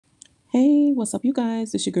Hey, what's up, you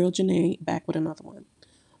guys? It's your girl Janae back with another one.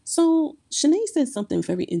 So, Schenee said something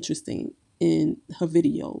very interesting in her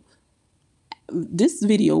video. This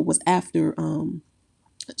video was after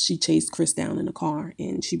she chased Chris down in the car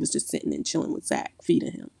and she was just sitting and chilling with Zach,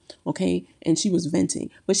 feeding him. Okay, and she was venting,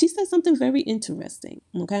 but she said something very interesting.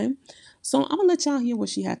 Okay, so I'm gonna let y'all hear what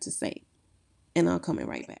she had to say, and I'll come in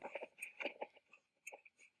right back.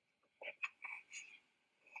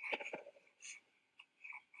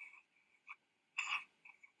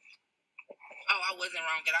 Oh, I wasn't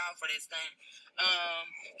wrong at all for that stunt.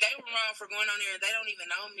 They were wrong for going on there and they don't even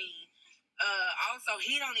know me. Also,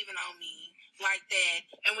 he don't even know me like that.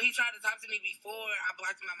 And when he tried to talk to me before, I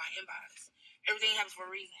blocked him out my inbox. Everything happens for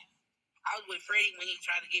a reason. I was with Freddie when he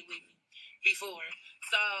tried to get with me before.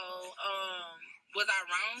 So, was I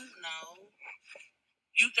wrong? No.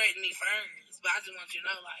 You threatened me first, but I just want you to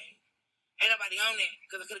know, like, ain't nobody on that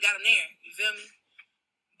because I could have got him there. You feel me?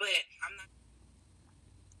 But I'm not.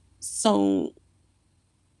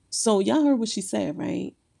 So y'all heard what she said,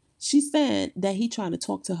 right? She said that he tried to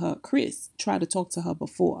talk to her. Chris tried to talk to her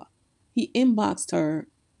before. He inboxed her,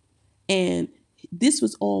 and this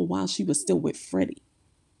was all while she was still with Freddie.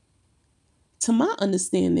 To my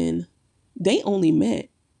understanding, they only met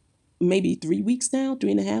maybe 3 weeks now,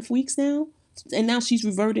 3.5 weeks now. And now she's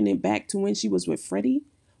reverting it back to when she was with Freddie.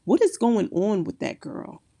 What is going on with that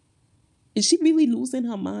girl? Is she really losing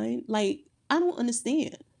her mind? Like, I don't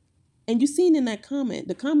understand. And you seen in that comment,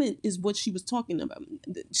 the comment is what she was talking about.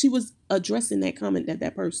 She was addressing that comment that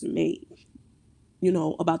that person made,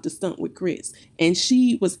 about the stunt with Chris. And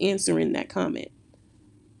she was answering that comment.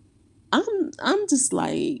 I'm just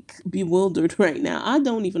like bewildered right now. I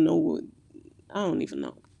don't even know.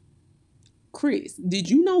 Chris, did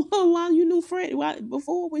you know her while you knew Freddie?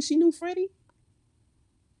 Before when she knew Freddie?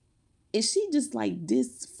 Is she just like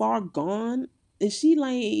this far gone? Is she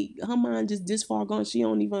like her mind just this far gone?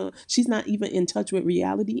 She's not even in touch with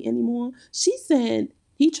reality anymore. She said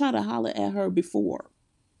he tried to holler at her before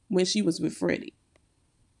when she was with Freddie.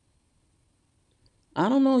 I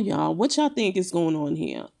don't know, y'all. What y'all think is going on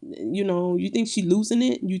here? You think she losing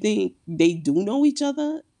it? You think they do know each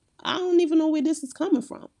other? I don't even know where this is coming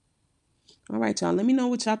from. All right, y'all. Let me know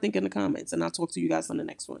what y'all think in the comments, and I'll talk to you guys on the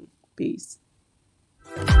next one. Peace.